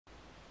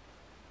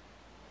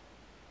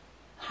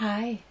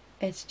Hi,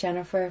 it's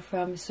Jennifer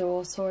from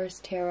Soul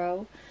Source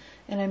Tarot,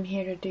 and I'm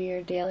here to do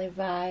your daily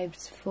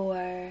vibes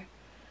for,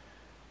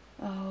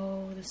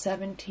 the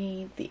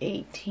 17th, the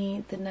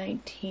 18th, the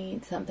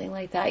 19th, something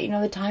like that. You know,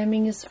 the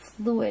timing is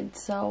fluid,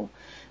 so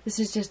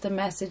this is just a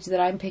message that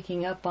I'm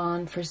picking up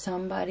on for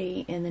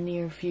somebody in the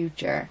near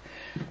future.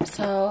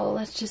 So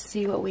let's just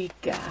see what we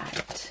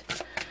got.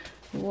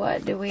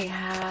 What do we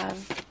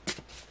have?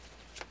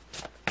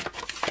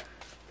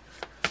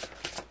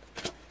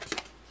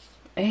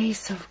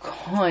 Ace of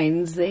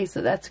Coins.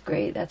 So that's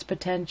great. That's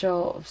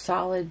potential,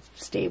 solid,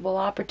 stable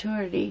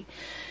opportunity.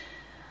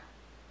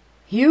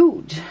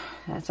 Huge.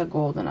 That's a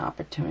golden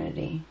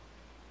opportunity.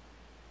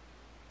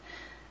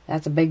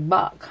 That's a big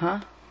buck,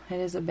 huh? It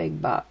is a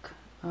big buck.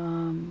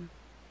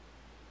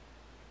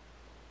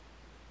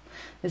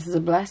 This is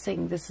a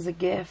blessing. This is a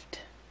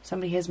gift.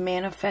 Somebody has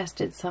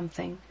manifested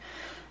something.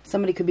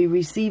 Somebody could be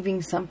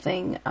receiving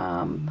something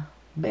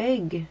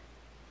big.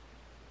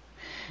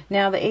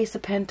 Now, the Ace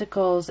of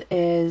Pentacles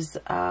is,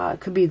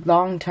 could be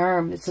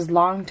long-term. This is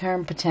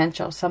long-term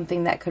potential,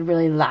 something that could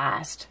really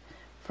last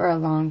for a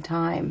long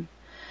time.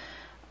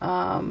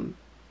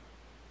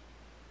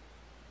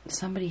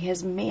 Somebody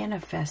has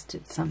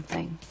manifested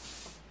something.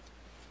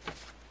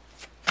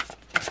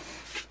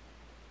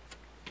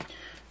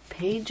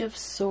 Page of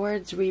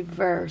Swords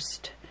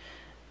reversed.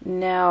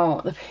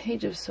 Now, the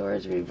Page of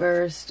Swords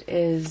reversed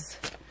is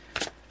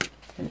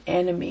an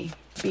enemy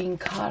being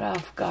caught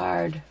off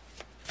guard.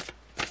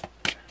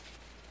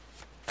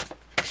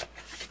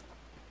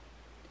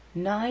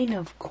 Nine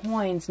of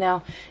Coins.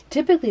 Now,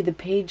 typically the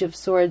Page of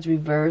Swords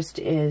reversed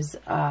is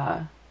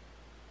bad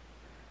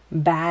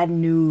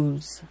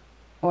news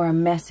or a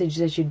message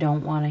that you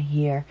don't want to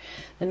hear.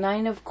 The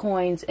Nine of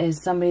Coins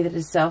is somebody that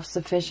is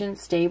self-sufficient,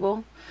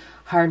 stable,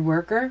 hard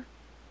worker.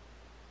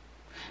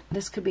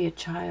 This could be a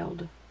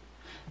child.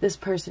 This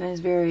person is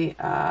very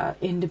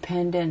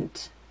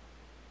independent.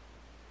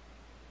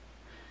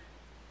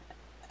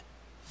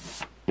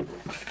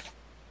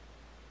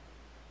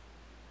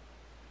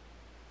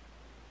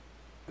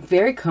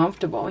 Very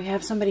comfortable. We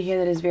have somebody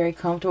here that is very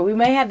comfortable. We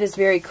may have this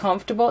very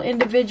comfortable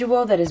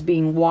individual that is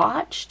being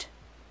watched.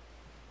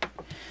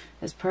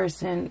 This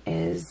person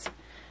is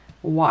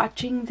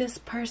watching this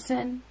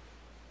person.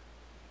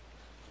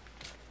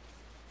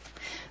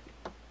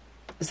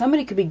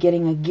 Somebody could be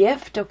getting a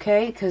gift,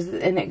 okay? Because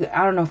I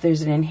don't know if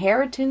there's an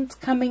inheritance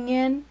coming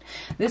in.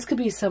 This could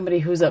be somebody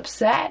who's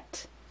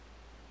upset.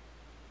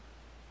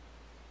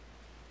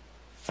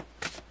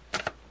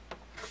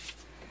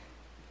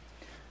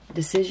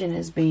 Decision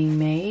is being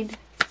made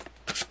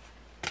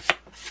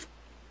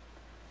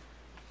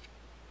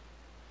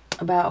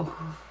about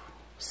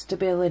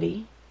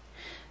stability.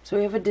 So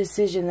we have a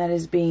decision that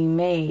is being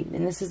made,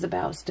 and this is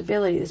about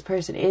stability. This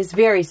person is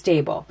very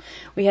stable.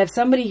 We have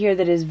somebody here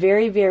that is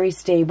very, very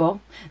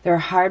stable. They're a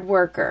hard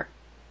worker.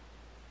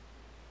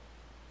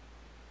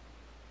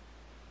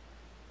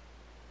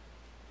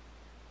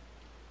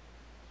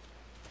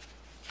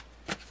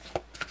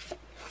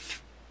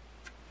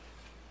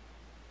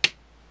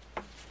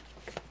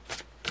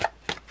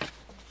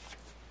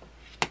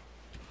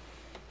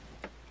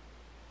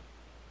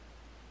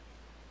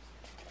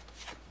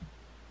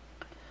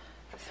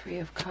 Three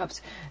of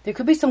Cups. There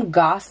could be some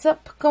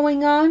gossip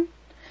going on.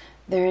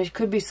 There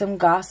could be some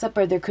gossip,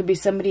 or there could be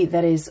somebody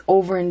that is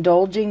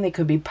overindulging. They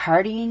could be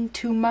partying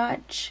too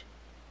much,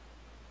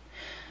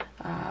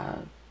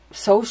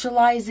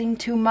 socializing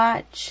too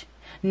much,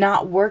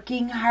 not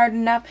working hard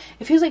enough.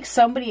 It feels like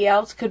somebody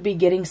else could be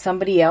getting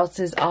somebody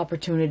else's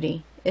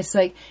opportunity. It's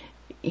like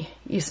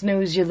you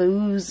snooze, you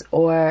lose,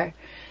 or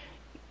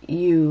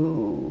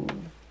you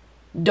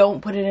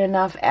don't put in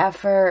enough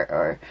effort,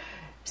 or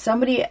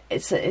somebody,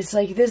 it's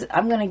like this,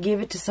 I'm going to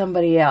give it to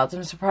somebody else.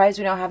 I'm surprised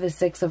we don't have the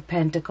Six of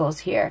Pentacles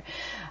here.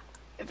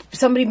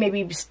 Somebody may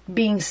be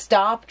being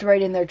stopped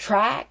right in their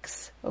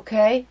tracks,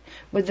 okay,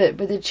 with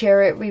the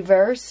Chariot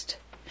reversed.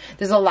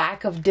 There's a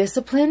lack of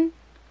discipline.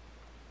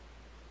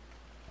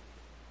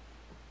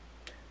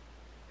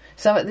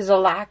 There's a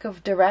lack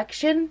of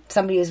direction.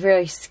 Somebody is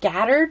very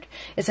scattered.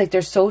 It's like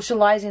they're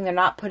socializing. They're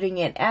not putting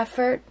in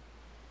effort.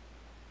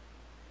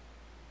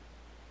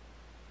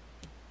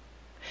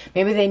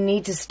 Maybe they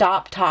need to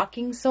stop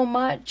talking so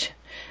much.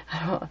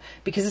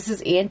 Because this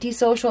is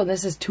antisocial and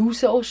this is too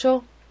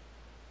social.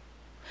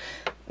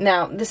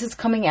 Now, this is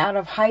coming out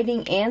of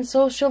hiding and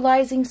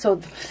socializing.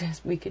 So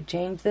we could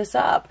change this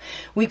up.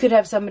 We could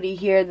have somebody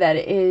here that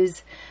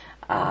is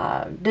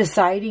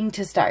deciding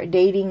to start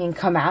dating and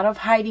come out of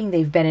hiding.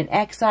 They've been in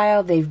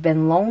exile. They've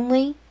been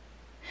lonely.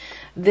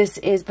 This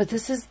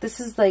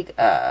is like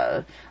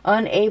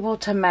unable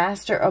to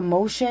master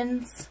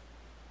emotions.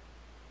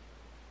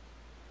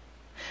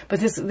 But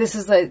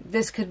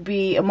this could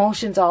be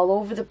emotions all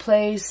over the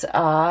place.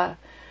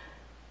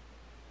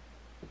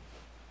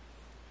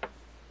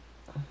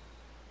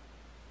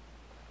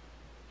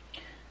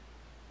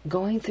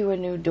 Going through a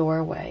new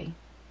doorway,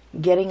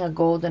 getting a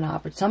golden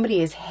opportunity.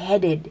 Somebody is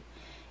headed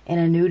in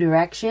a new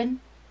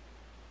direction.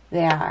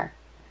 They are.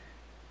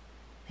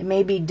 They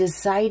may be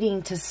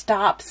deciding to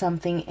stop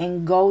something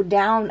and go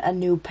down a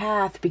new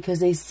path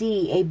because they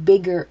see a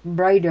bigger,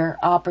 brighter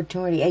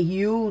opportunity, a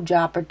huge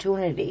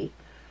opportunity.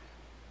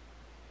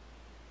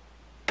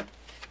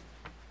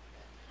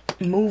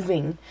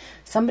 Moving.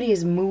 Somebody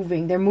is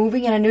moving. They're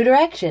moving in a new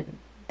direction.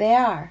 They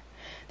are.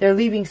 They're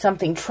leaving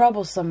something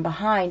troublesome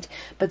behind.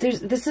 But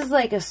this is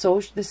like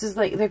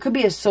there could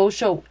be a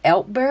social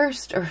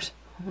outburst or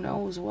who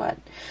knows what.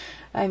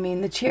 I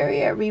mean, the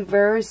Chariot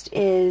reversed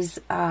is,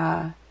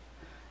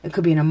 it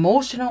could be an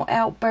emotional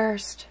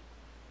outburst.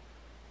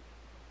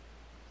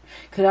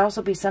 Could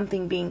also be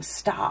something being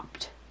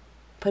stopped.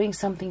 Putting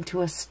something to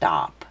a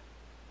stop.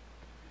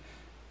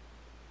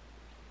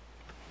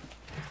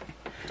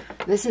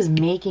 This is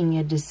making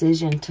a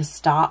decision to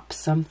stop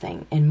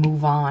something and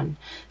move on.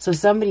 So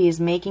somebody is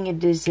making a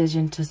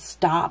decision to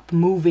stop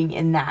moving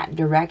in that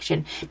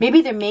direction.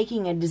 Maybe they're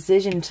making a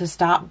decision to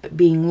stop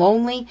being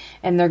lonely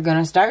and they're going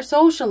to start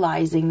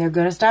socializing. They're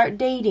going to start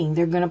dating.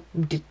 They're going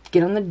to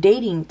get on the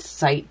dating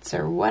sites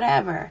or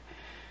whatever.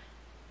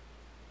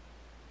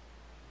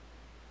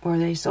 Or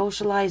they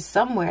socialize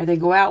somewhere. They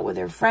go out with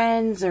their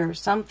friends or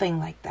something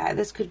like that.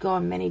 This could go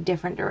in many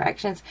different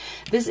directions.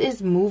 This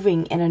is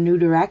moving in a new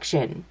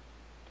direction.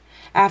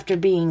 After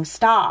being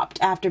stopped,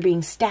 after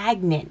being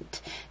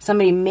stagnant.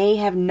 Somebody may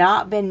have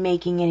not been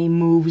making any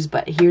moves,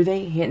 but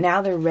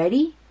now they're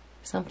ready.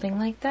 Something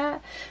like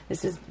that.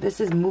 This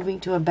is moving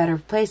to a better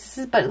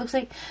place. But it looks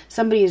like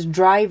somebody is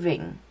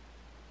driving.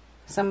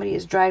 Somebody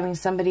is driving.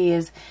 Somebody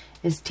is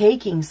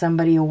taking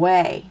somebody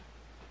away.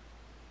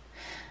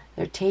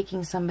 They're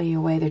taking somebody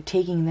away. They're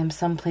taking them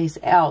someplace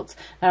else.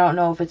 I don't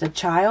know if it's a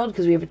child,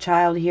 because we have a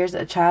child here. So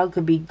a child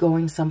could be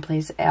going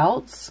someplace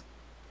else.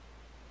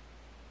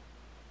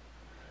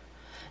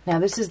 Now,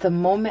 this is the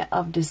moment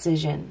of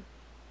decision.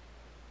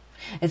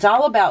 It's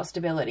all about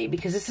stability,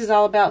 because this is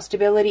all about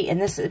stability. And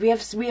we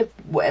have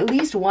at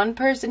least one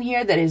person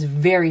here that is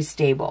very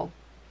stable.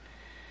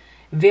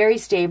 Very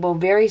stable,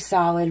 very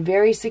solid,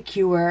 very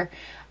secure,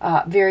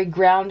 very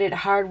grounded,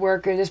 hard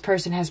worker. This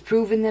person has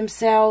proven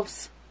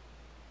themselves.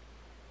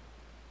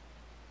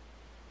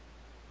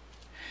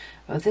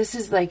 Well, this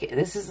is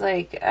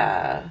like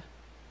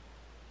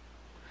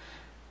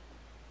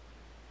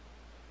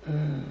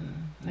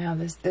now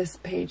this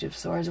Page of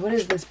Swords. What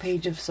is this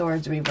Page of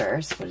Swords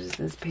reversed? What is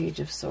this Page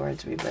of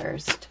Swords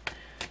reversed?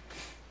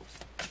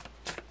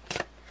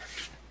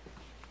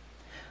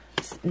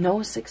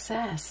 No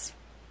success.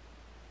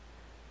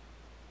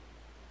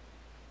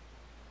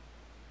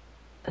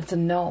 It's a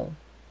no.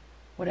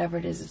 Whatever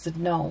it is, it's a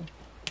no.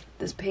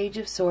 This Page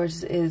of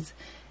Swords is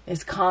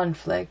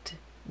conflict,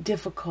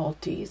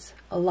 difficulties,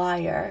 a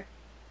liar.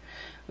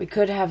 We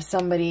could have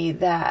somebody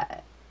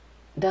that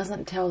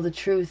doesn't tell the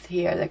truth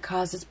here, that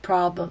causes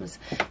problems,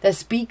 that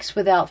speaks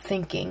without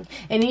thinking.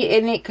 And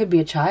it could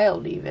be a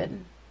child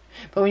even.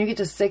 But when you get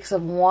to Six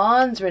of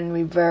Wands in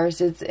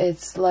reverse,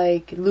 it's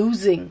like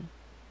losing.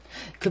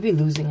 It could be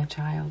losing a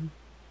child.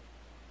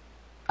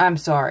 I'm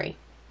sorry.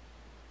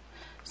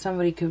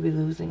 Somebody could be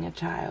losing a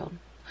child.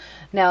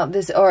 Now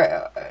this,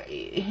 or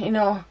you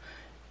know,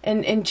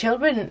 and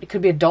children, it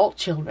could be adult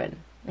children.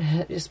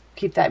 Just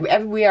keep that.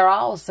 We are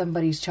all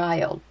somebody's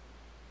child.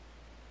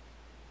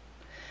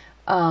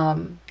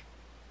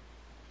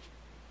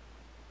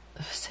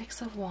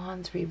 Six of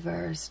Wands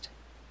reversed.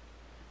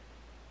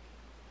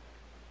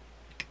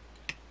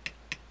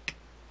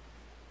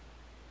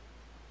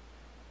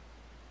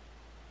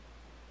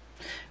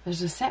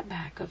 There's a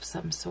setback of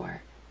some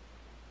sort.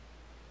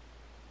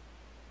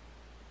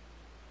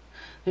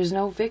 There's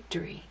no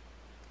victory.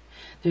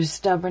 There's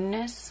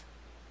stubbornness.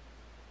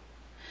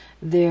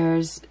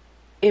 There's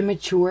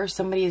immature.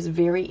 Somebody is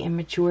very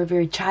immature,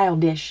 very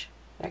childish.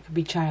 That could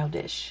be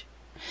childish.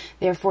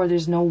 Therefore,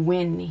 there's no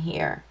win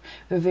here.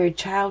 We're a very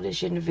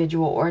childish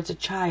individual, or it's a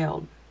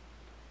child.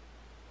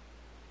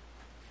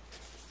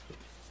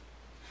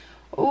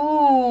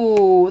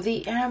 Ooh,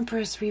 the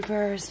Empress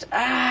reversed.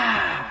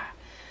 Ah,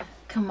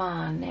 come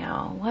on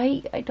now.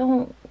 Why?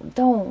 Don't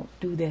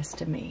do this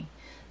to me.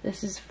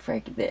 This is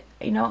freaking,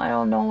 you know, I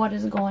don't know what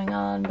is going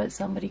on, but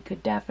somebody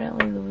could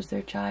definitely lose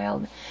their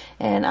child.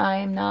 And I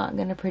am not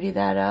going to pretty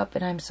that up,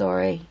 and I'm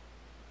sorry.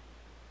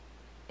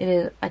 It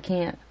is, I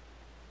can't.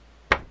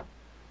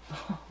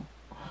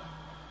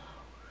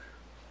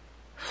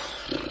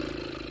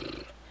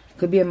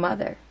 Could be a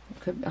mother.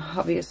 Could,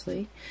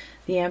 obviously.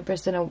 The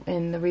Empress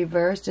in the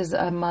reverse is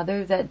a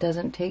mother that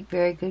doesn't take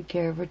very good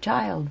care of her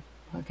child.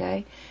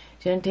 Okay?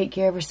 She doesn't take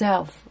care of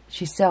herself.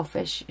 She's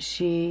selfish.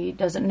 She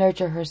doesn't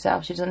nurture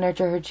herself. She doesn't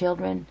nurture her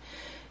children.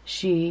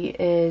 She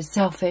is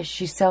selfish.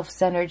 She's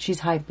self-centered. She's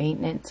high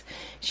maintenance.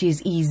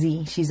 She's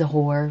easy. She's a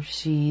whore.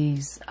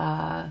 She's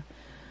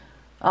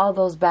all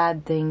those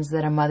bad things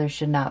that a mother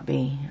should not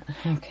be.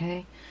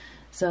 Okay?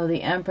 So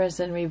the Empress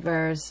in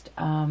reversed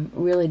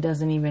really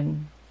doesn't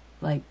even,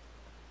 like,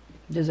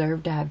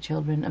 deserve to have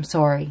children. I'm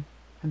sorry.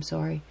 I'm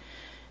sorry.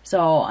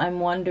 So I'm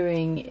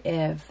wondering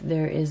if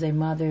there is a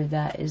mother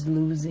that is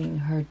losing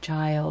her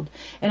child.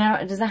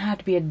 And it doesn't have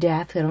to be a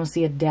death. I don't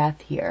see a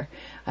death here.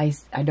 I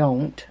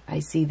don't. I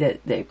see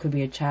that there could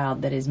be a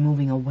child that is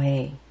moving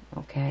away.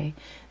 Okay?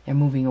 They're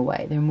moving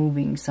away. They're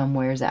moving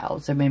somewhere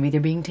else. Or maybe they're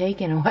being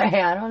taken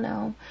away. I don't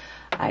know.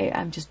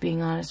 I'm just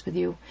being honest with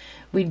you.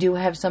 We do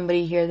have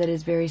somebody here that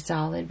is very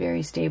solid,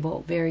 very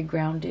stable, very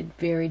grounded,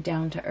 very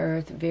down to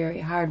earth,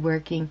 very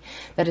hardworking,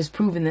 that has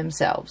proven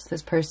themselves.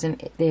 This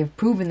person, they have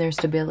proven their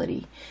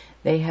stability.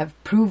 They have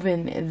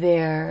proven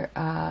their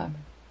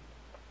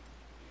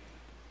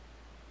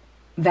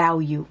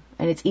value.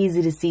 And it's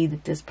easy to see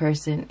that this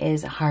person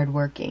is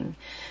hardworking.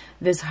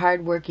 This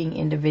hardworking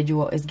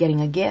individual is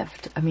getting a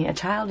gift. I mean, a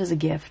child is a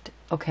gift,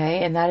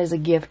 okay? And that is a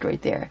gift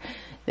right there.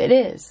 It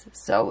is.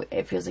 So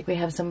it feels like we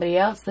have somebody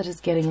else that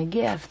is getting a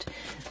gift.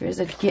 There's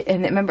a gift.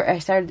 And remember, I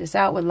started this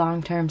out with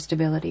long-term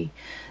stability.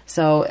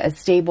 So a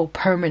stable,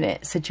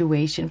 permanent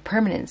situation,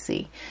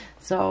 permanency.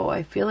 So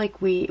I feel like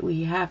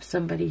we have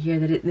somebody here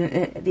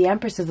that the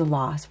Empress is a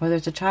loss, whether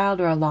it's a child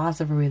or a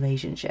loss of a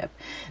relationship.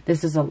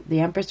 This is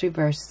the Empress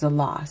reverse is a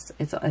loss.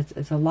 It's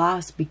a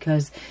loss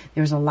because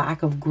there's a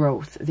lack of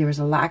growth. There's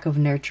a lack of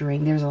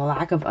nurturing. There's a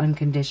lack of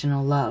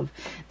unconditional love.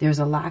 There's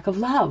a lack of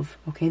love.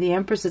 Okay, the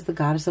Empress is the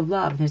goddess of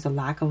love. There's a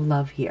lack of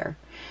love here.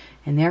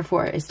 And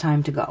therefore, it's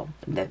time to go.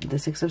 The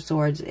Six of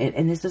Swords,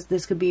 and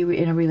this could be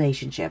in a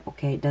relationship.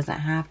 Okay, it doesn't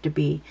have to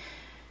be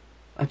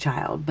a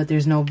child, but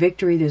there's no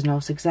victory, there's no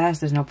success,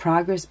 there's no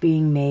progress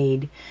being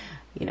made.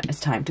 You know, it's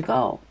time to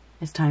go.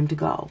 It's time to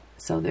go.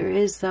 So there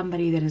is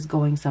somebody that is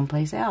going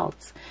someplace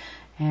else,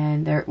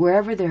 and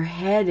wherever they're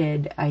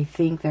headed, I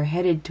think they're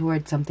headed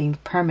towards something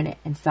permanent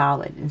and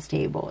solid and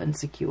stable and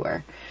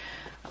secure.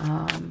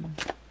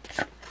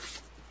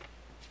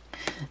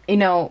 You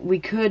know,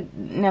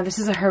 now this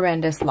is a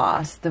horrendous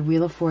loss. The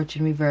Wheel of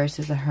Fortune reverse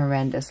is a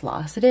horrendous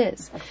loss. It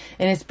is.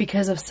 And it's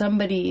because of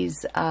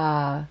somebody's,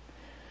 well,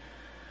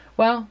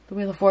 the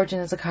Wheel of Fortune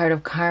is a card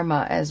of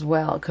karma as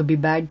well. It could be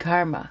bad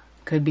karma.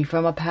 Could be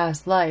from a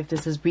past life.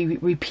 This is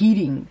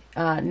repeating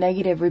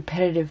negative,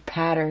 repetitive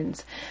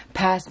patterns.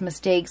 Past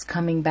mistakes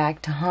coming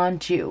back to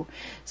haunt you.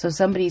 So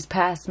somebody's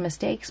past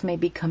mistakes may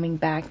be coming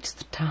back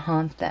to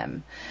haunt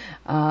them.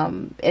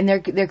 And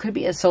there could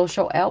be a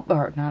social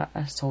outburst. Not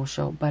a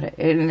social, but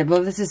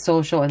well, this is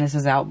social and this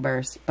is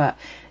outburst. But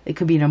it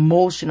could be an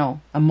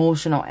emotional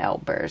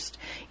outburst.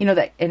 You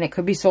know, and it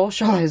could be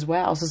social as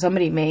well. So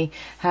somebody may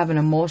have an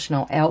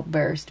emotional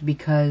outburst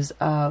because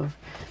of,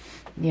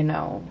 you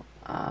know,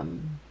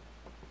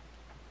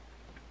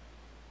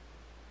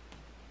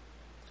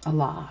 a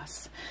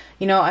loss.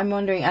 You know, I'm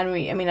wondering, I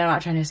mean, I'm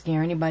not trying to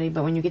scare anybody,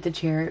 but when you get the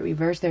Chariot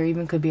reverse, there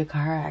even could be a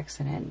car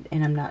accident,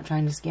 and I'm not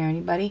trying to scare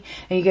anybody.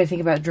 And you got to think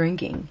about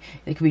drinking.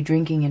 It could be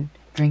drinking and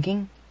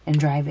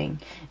driving.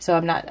 So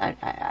I'm not,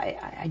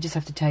 I just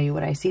have to tell you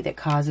what I see that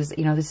causes,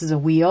 you know, this is a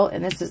wheel,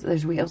 and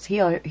there's wheels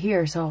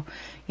here. So,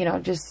 you know,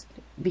 just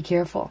be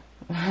careful.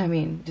 I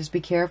mean, just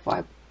be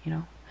careful, you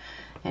know.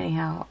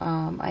 Anyhow,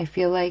 I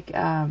feel like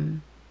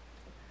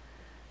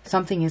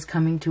something is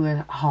coming to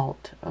a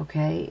halt,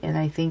 okay? And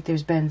I think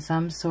there's been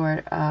some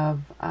sort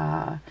of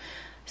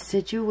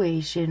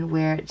situation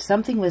where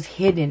something was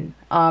hidden,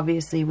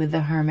 obviously, with the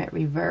Hermit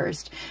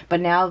reversed. But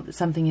now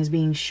something is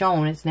being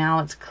shown.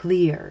 It's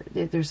clear.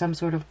 There's some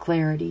sort of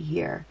clarity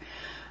here.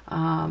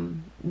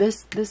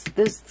 This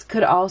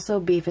could also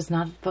be, if it's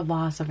not the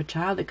loss of a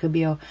child, it could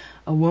be a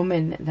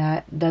woman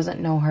that doesn't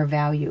know her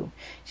value.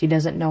 She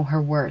doesn't know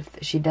her worth.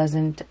 She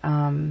doesn't,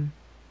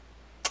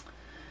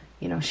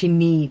 you know, she's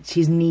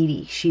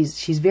needy.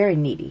 She's very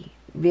needy.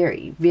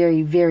 Very,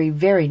 very, very,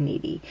 very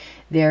needy.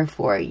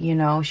 Therefore, you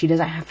know, she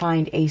doesn't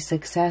find a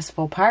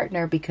successful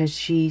partner because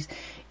she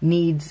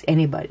needs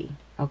anybody.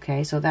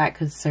 Okay, so that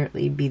could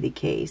certainly be the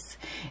case.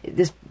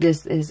 This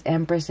is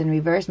Empress in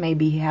reverse, may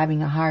be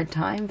having a hard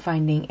time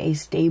finding a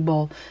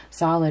stable,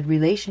 solid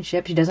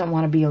relationship. She doesn't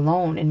want to be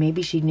alone, and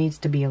maybe she needs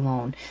to be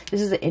alone.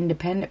 This is an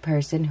independent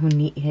person who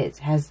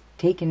has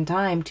taken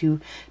time to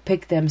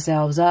pick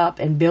themselves up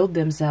and build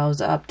themselves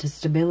up to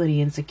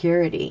stability and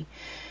security.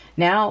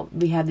 Now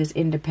we have this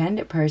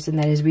independent person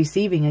that is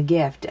receiving a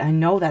gift. I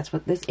know that's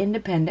what this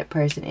independent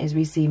person is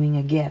receiving,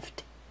 a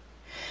gift.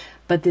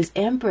 But this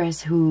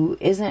Empress, who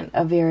isn't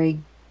a very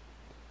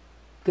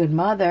good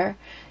mother,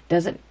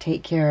 doesn't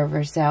take care of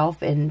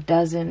herself and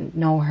doesn't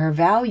know her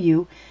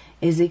value,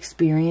 is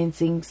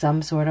experiencing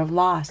some sort of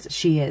loss.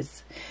 She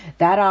is.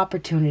 That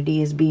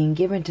opportunity is being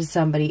given to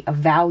somebody of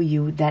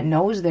value that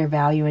knows their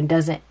value and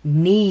doesn't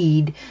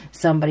need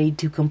somebody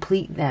to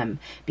complete them.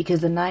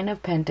 Because the Nine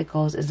of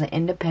Pentacles is an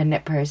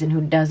independent person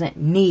who doesn't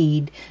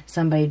need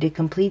somebody to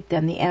complete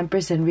them. The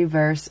Empress in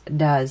reverse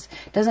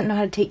doesn't know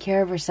how to take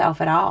care of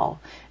herself at all.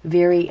 I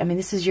mean,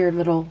 this is your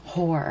little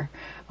whore,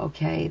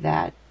 okay,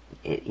 that,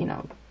 you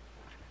know,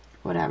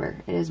 whatever.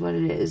 It is what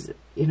it is,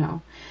 you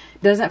know.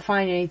 Doesn't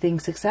find anything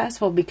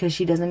successful because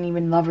she doesn't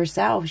even love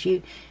herself.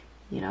 You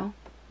know,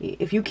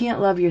 if you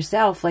can't love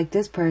yourself like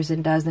this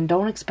person does, then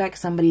don't expect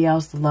somebody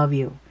else to love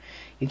you.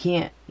 You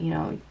can't, you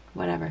know,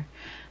 whatever.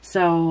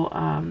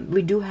 So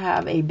we do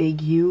have a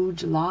big,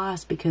 huge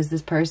loss because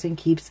this person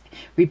keeps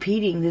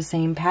repeating the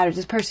same patterns.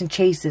 This person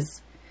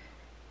chases.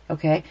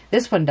 Okay?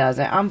 This one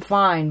doesn't. I'm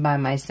fine by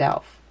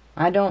myself.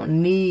 I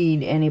don't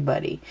need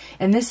anybody.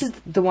 And this is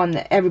the one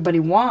that everybody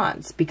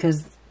wants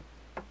because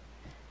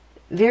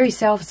very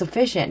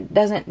self-sufficient,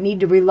 doesn't need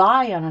to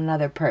rely on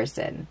another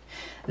person.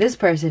 This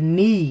person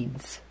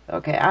needs,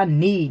 okay, I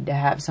need to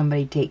have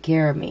somebody take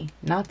care of me.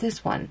 Not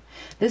this one.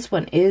 This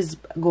one is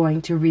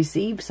going to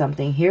receive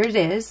something. Here it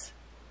is.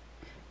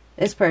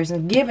 This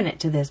person giving it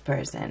to this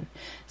person.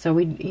 So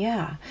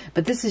yeah.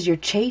 But this is your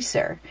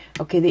chaser.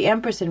 Okay, the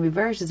Empress in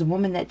reverse is a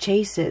woman that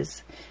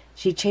chases.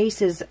 She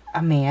chases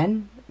a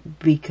man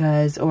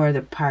because, or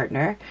the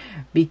partner,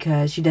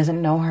 because she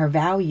doesn't know her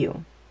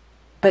value.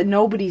 But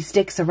nobody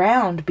sticks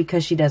around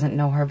because she doesn't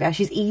know her value.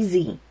 She's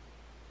easy.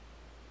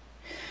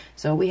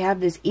 So we have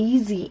this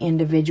easy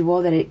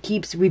individual that it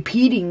keeps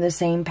repeating the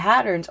same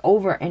patterns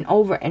over and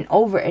over and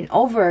over and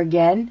over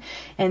again.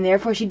 And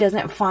therefore she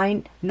doesn't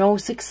find no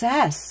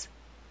success.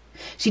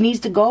 She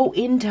needs to go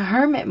into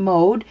hermit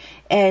mode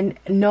and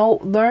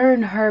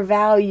learn her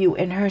value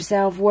and her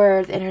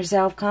self-worth and her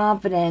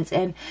self-confidence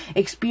and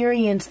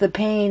experience the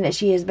pain that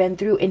she has been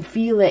through and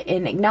feel it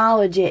and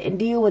acknowledge it and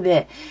deal with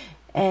it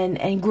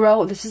and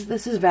grow. This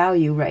is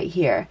value right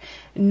here.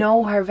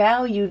 Know her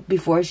value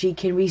before she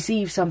can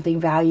receive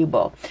something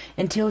valuable.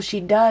 Until she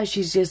does,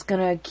 she's just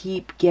going to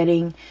keep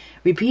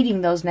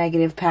repeating those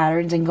negative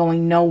patterns and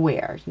going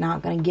nowhere.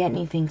 Not going to get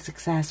anything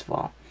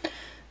successful.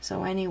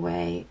 So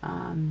anyway,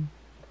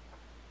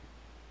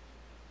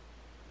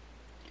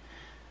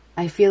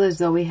 I feel as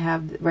though we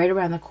have, right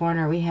around the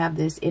corner, we have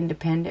this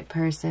independent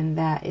person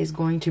that is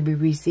going to be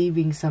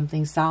receiving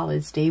something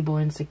solid, stable,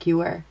 and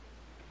secure.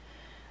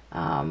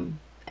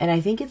 And I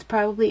think it's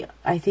probably,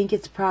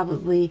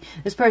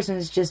 this person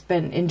has just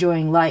been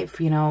enjoying life,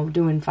 you know,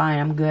 doing fine.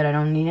 I'm good. I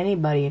don't need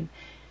anybody. And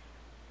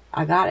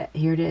I got it.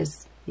 Here it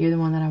is. You're the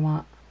one that I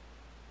want.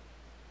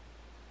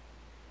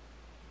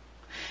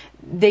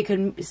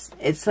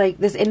 It's like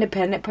this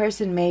independent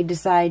person may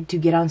decide to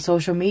get on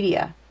social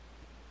media,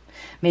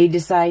 may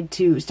decide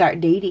to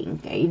start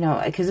dating, you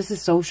know, because this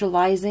is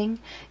socializing,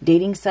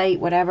 dating site,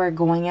 whatever,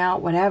 going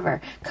out,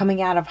 whatever,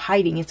 coming out of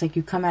hiding. It's like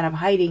you come out of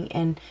hiding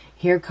and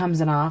here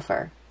comes an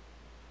offer.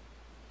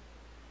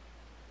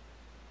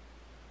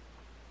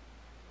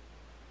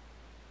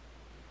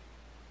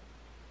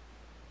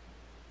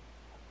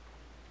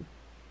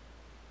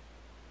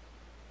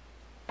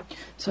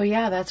 So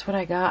yeah, that's what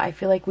I got. I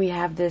feel like we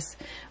have this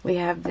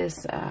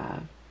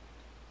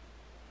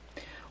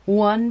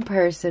one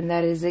person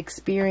that is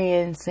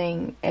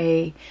experiencing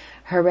a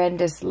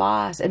horrendous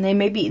loss, and they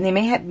may be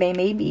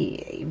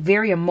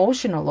very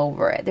emotional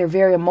over it. They're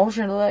very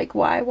emotional, like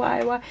why?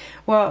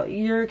 Well,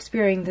 you're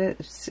experiencing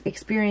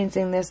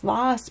this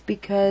loss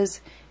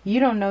because you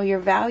don't know your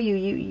value.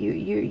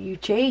 You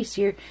chase.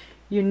 You're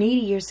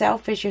needy. You're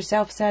selfish. You're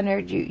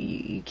self-centered.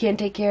 You can't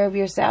take care of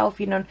yourself.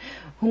 You know.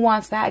 Who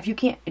wants that? If you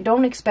can't,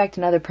 don't expect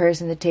another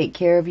person to take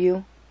care of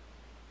you.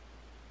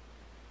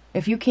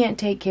 If you can't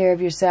take care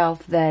of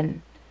yourself,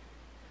 then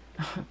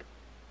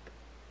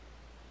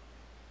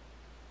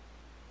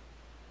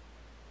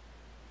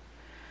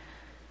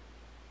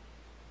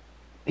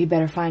you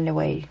better find a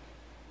way.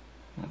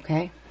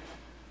 Okay?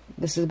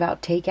 This is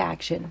about take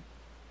action.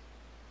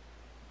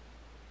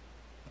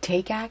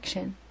 Take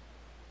action.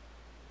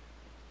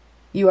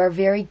 You are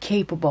very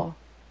capable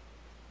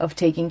of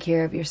taking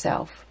care of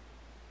yourself.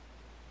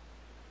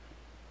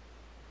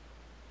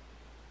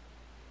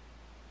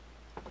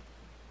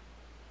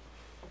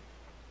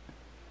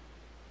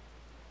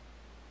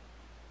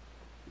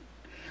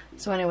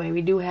 So anyway,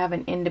 we do have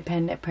an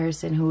independent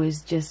person who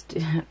is just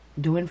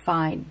doing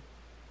fine,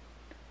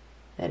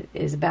 that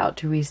is about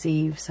to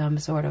receive some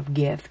sort of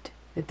gift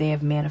that they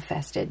have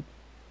manifested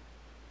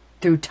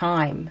through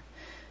time.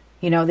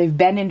 You know, they've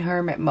been in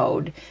hermit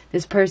mode.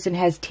 This person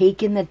has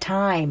taken the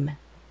time.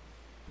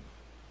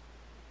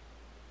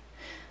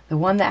 The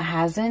one that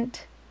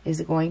hasn't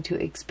is going to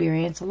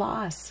experience a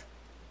loss.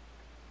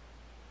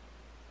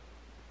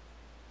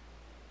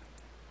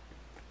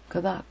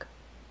 Good luck.